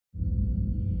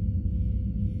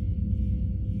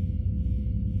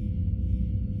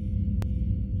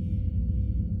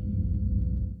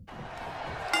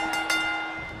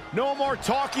No more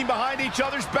talking behind each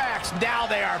other's backs. Now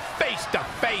they are face to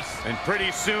face. And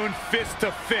pretty soon, fist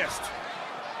to fist.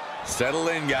 Settle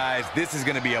in, guys. This is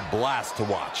going to be a blast to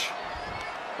watch.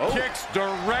 Oh. Kicks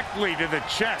directly to the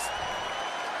chest.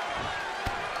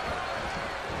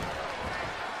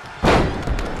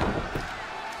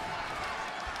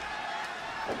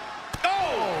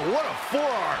 Oh, what a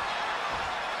forearm.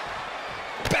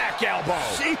 Back elbow.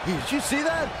 Jeez, did you see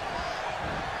that?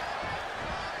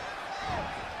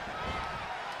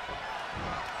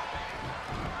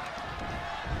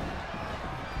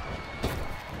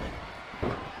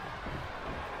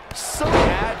 So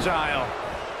agile.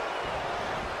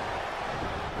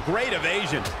 Great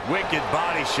evasion. Wicked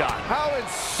body shot. How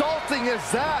insulting is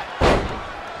that?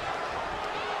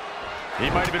 He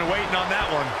might have been waiting on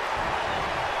that one.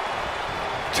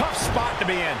 Tough spot to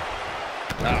be in.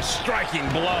 A striking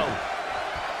blow.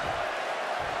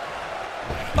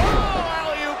 Oh,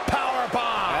 alley-oop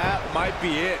powerbomb. That might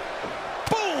be it.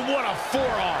 Boom, what a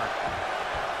forearm.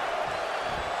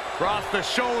 Cross the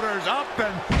shoulders, up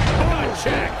and Boom.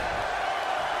 Check.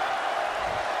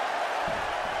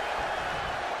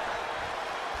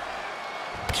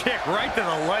 Kick right to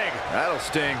the leg. That'll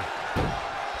sting.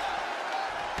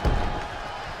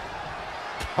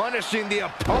 Punishing the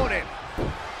opponent.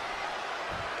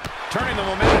 Turning the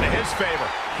momentum in his favor.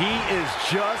 He is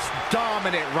just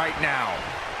dominant right now.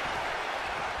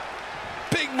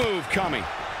 Big move coming.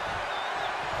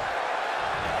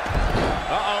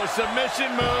 Uh-oh,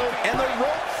 submission move. And the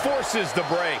rope forces the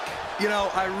break. You know,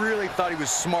 I really thought he was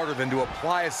smarter than to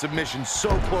apply a submission so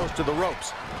close to the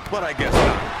ropes. But I guess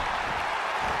not.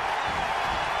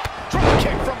 Drop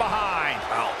kick from behind.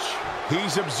 Ouch.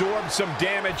 He's absorbed some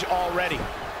damage already.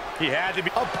 He had to be.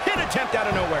 A pin attempt out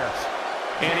of nowhere.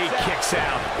 And he kicks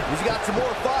out. He's got some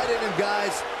more fight in him,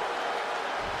 guys.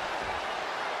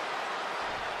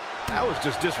 That was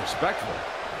just disrespectful.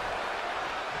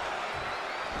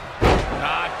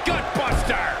 Gut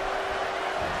buster.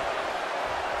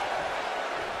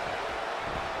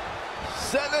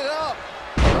 Setting it up.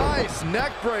 Nice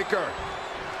neck breaker.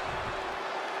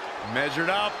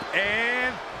 Measured up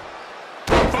and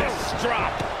Fist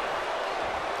drop.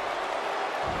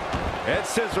 Head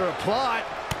scissor applied.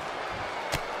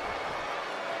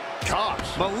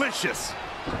 gosh, malicious.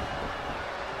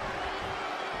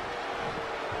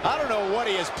 I don't know what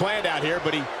he has planned out here,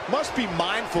 but he must be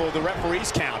mindful of the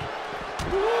referee's count.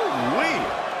 Woo-wee.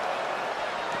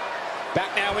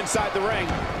 Back now inside the ring.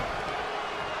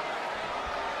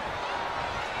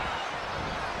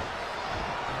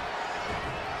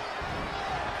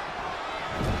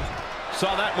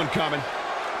 Saw that one coming.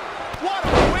 What a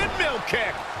windmill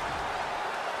kick!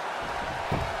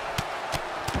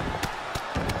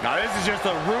 Now this is just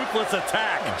a ruthless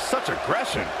attack. Such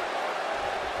aggression.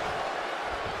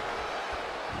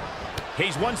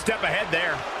 He's one step ahead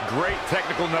there. Great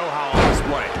technical know-how on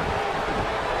display.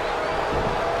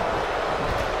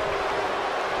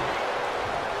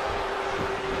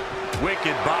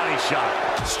 Wicked body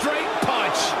shot. Straight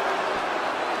punch.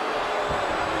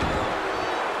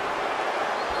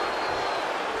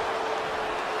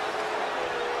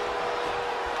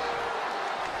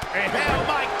 And oh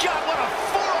my God, what a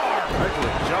forearm! Right to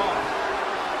the jaw.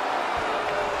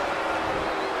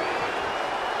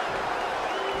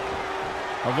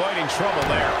 Avoiding trouble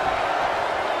there.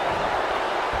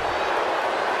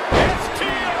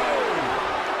 STO!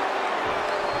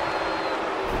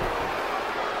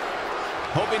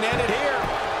 Hoping to end it here.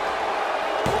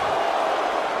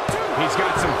 He's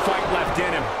got some fight left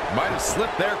in him. Might have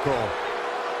slipped there, Cole.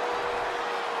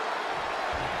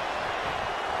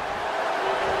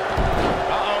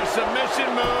 Uh-oh, submission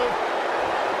move.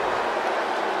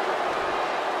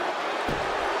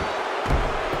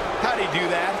 How'd he do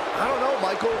that? I don't know,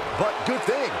 Michael, but good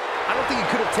thing. I don't think he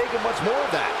could have taken much more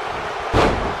of that.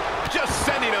 Just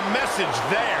sending a message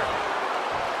there.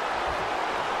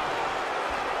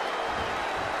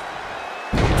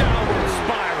 Downward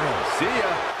spiral. See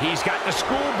ya. He's got the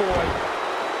schoolboy.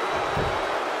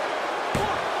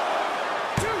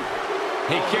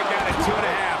 He kicked out at 2.5.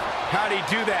 How'd he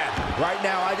do that? Right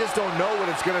now, I just don't know what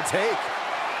it's going to take.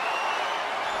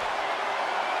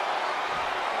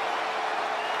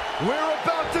 We're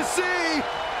about to see.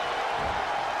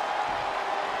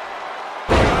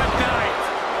 Good night.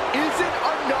 Isn't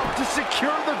enough to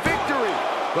secure the victory.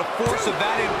 The force of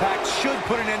that impact should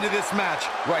put an end to this match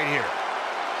right here.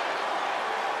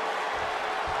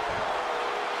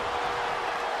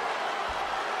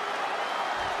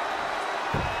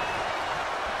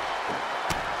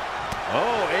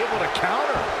 Oh, able to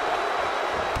counter.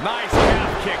 Nice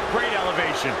calf kick. Great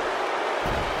elevation.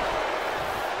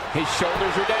 His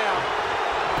shoulders are down.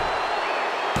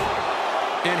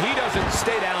 And he doesn't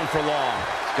stay down for long.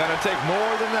 It's gonna take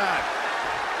more than that.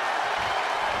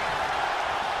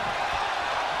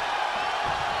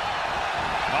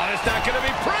 Oh, it's not gonna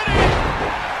be pretty.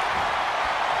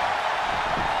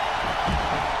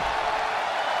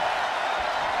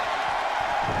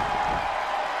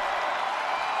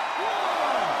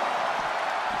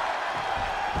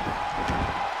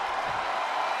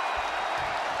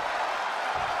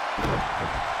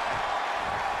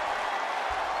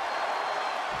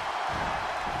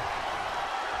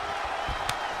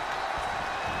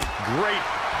 Great.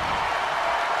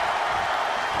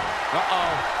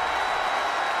 Uh-oh.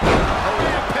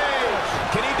 Rampage.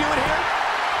 Can he do it here?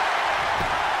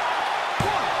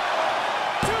 1,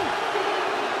 2,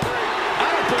 3. I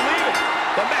don't believe it.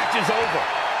 The match is over.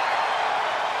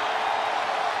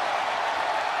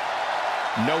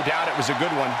 No doubt it was a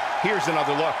good one. Here's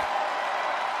another look.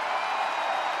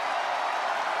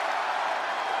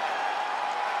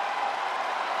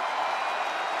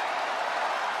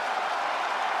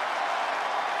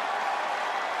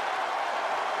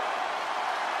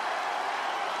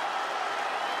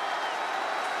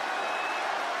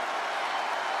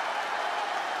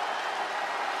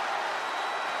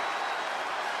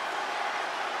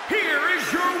 Here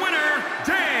is your winner,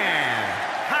 Danhausen.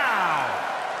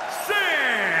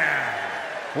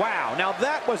 Wow, now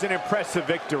that was an impressive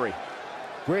victory.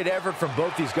 Great effort from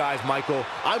both these guys, Michael.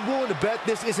 I'm willing to bet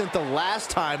this isn't the last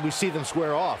time we see them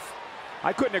square off.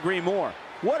 I couldn't agree more.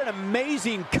 What an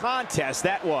amazing contest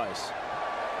that was.